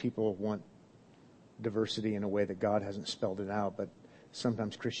because people want diversity in a way that God hasn't spelled it out, but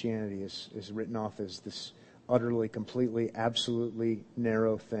sometimes Christianity is written off as this utterly, completely, absolutely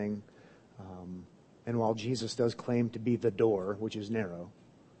narrow thing. And while Jesus does claim to be the door, which is narrow,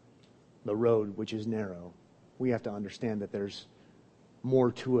 the road, which is narrow, we have to understand that there's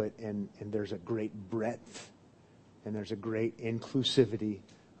more to it, and there's a great breadth, and there's a great inclusivity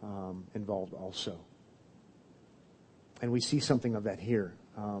involved also. And we see something of that here.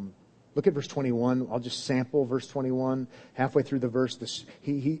 Look at verse 21. I'll just sample verse 21. Halfway through the verse,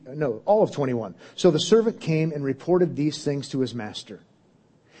 all of 21. So the servant came and reported these things to his master.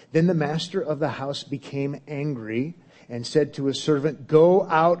 Then the master of the house became angry and said to his servant, "Go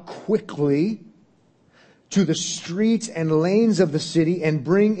out quickly to the streets and lanes of the city and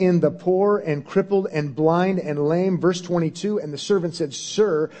bring in the poor and crippled and blind and lame." Verse 22, and the servant said,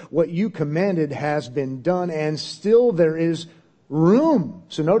 "Sir, what you commanded has been done, and still there is room."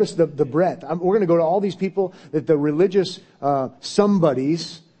 So notice the breadth. We're going to go to all these people that the religious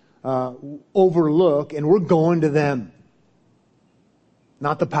somebodies overlook, and we're going to them.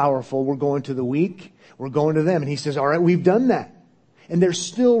 Not the powerful. We're going to the weak. We're going to them. And he says, all right, we've done that. And there's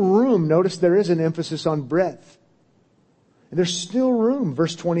still room. Notice there is an emphasis on breadth. And there's still room.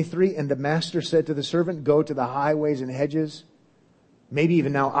 Verse 23, and the master said to the servant, "Go to the highways and hedges," maybe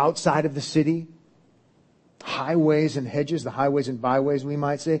even now outside of the city. Highways and hedges, the highways and byways, we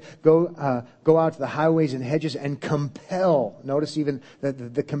might say. Go out to the highways and hedges and compel. Notice even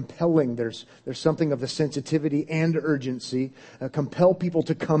the compelling. There's something of the sensitivity and urgency. Compel people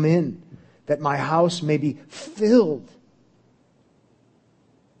to come in, that my house may be filled.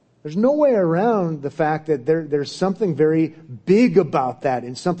 There's no way around the fact that there's something very big about that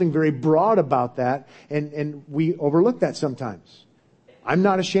and something very broad about that, and we overlook that sometimes. I'm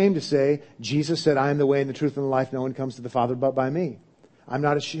not ashamed to say, Jesus said, "I am the way and the truth and the life. No one comes to the Father but by me." I'm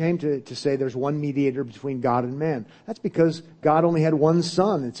not ashamed to say there's one mediator between God and man. That's because God only had one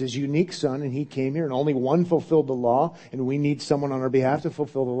son. It's his unique son, and he came here, and only one fulfilled the law, and we need someone on our behalf to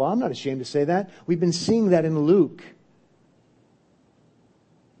fulfill the law. I'm not ashamed to say that. We've been seeing that in Luke.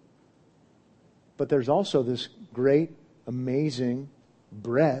 But there's also this great, amazing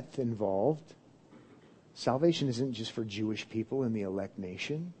breadth involved. Salvation isn't just for Jewish people in the elect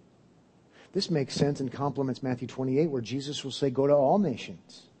nation. This makes sense and complements Matthew 28, where Jesus will say, "Go to all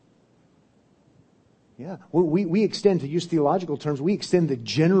nations." Yeah, we extend, to use theological terms, we extend the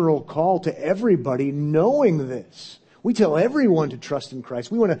general call to everybody knowing this. We tell everyone to trust in Christ.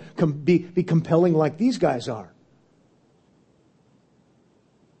 We want to be compelling like these guys are.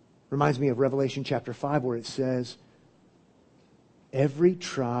 Reminds me of Revelation chapter 5, where it says, every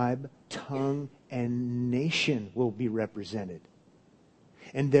tribe, tongue, and nation will be represented.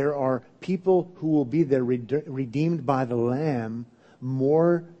 And there are people who will be there redeemed by the Lamb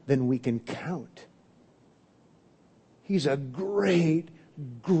more than we can count. He's a great,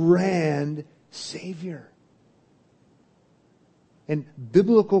 grand Savior. And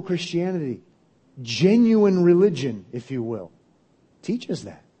biblical Christianity, genuine religion, if you will, teaches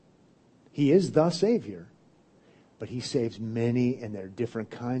that. He is the Savior, but He saves many, and there are different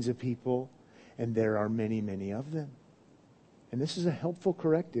kinds of people, and there are many, many of them. And this is a helpful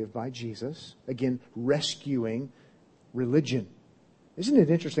corrective by Jesus, again, rescuing religion. Isn't it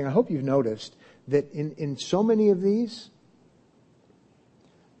interesting? I hope you've noticed that in so many of these,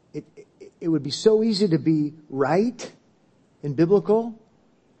 it would be so easy to be right and biblical,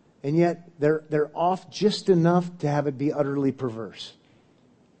 and yet they're off just enough to have it be utterly perverse.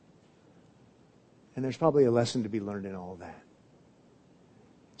 And there's probably a lesson to be learned in all of that.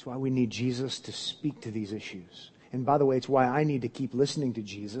 It's why we need Jesus to speak to these issues. And by the way, it's why I need to keep listening to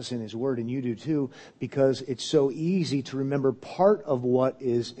Jesus and His Word, and you do too, because it's so easy to remember part of what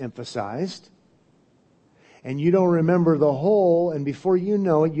is emphasized, and you don't remember the whole, and before you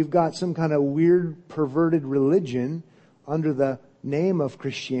know it, you've got some kind of weird, perverted religion under the name of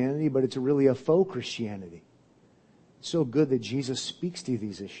Christianity, but it's really a faux Christianity. It's so good that Jesus speaks to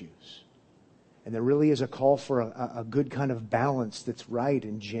these issues. And there really is a call for a good kind of balance that's right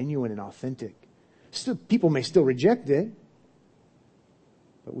and genuine and authentic. Still, people may still reject it,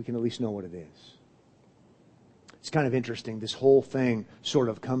 but we can at least know what it is. It's kind of interesting. This whole thing sort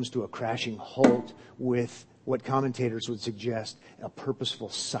of comes to a crashing halt with what commentators would suggest a purposeful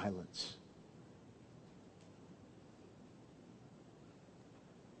silence.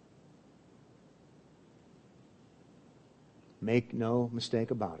 Make no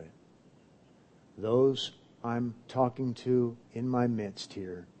mistake about it. Those I'm talking to in my midst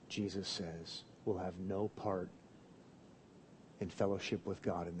here, Jesus says, will have no part in fellowship with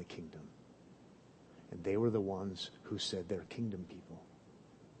God in the kingdom. And they were the ones who said they're kingdom people.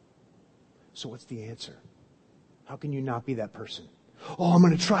 So what's the answer? How can you not be that person? Oh, I'm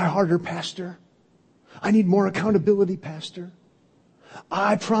going to try harder, Pastor. I need more accountability, Pastor.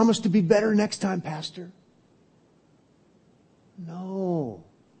 I promise to be better next time, Pastor. No,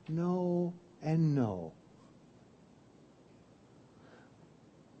 and no.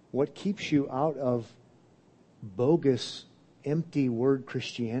 What keeps you out of bogus, empty word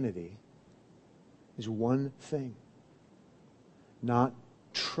Christianity is one thing: not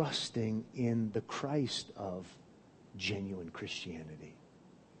trusting in the Christ of genuine Christianity.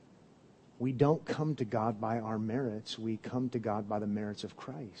 We don't come to God by our merits. We come to God by the merits of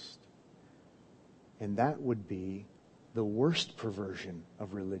Christ. And that would be the worst perversion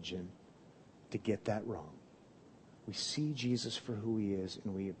of religion, to get that wrong. We see Jesus for who he is,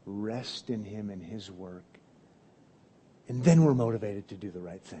 and we rest in him and his work. And then we're motivated to do the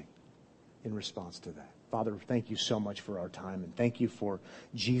right thing in response to that. Father, thank you so much for our time, and thank you for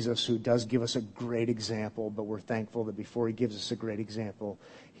Jesus, who does give us a great example, but we're thankful that before he gives us a great example,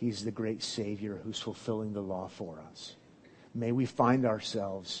 he's the great Savior who's fulfilling the law for us. May we find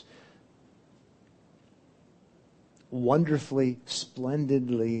ourselves wonderfully,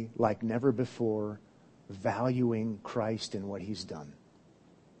 splendidly, like never before, valuing Christ and what he's done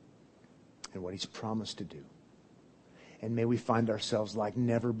and what he's promised to do. And may we find ourselves like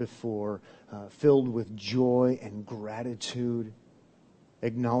never before, filled with joy and gratitude,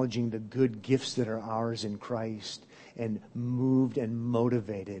 acknowledging the good gifts that are ours in Christ, and moved and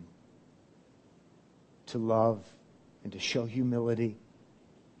motivated to love and to show humility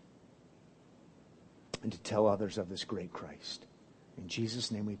and to tell others of this great Christ. In Jesus'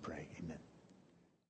 name we pray. Amen.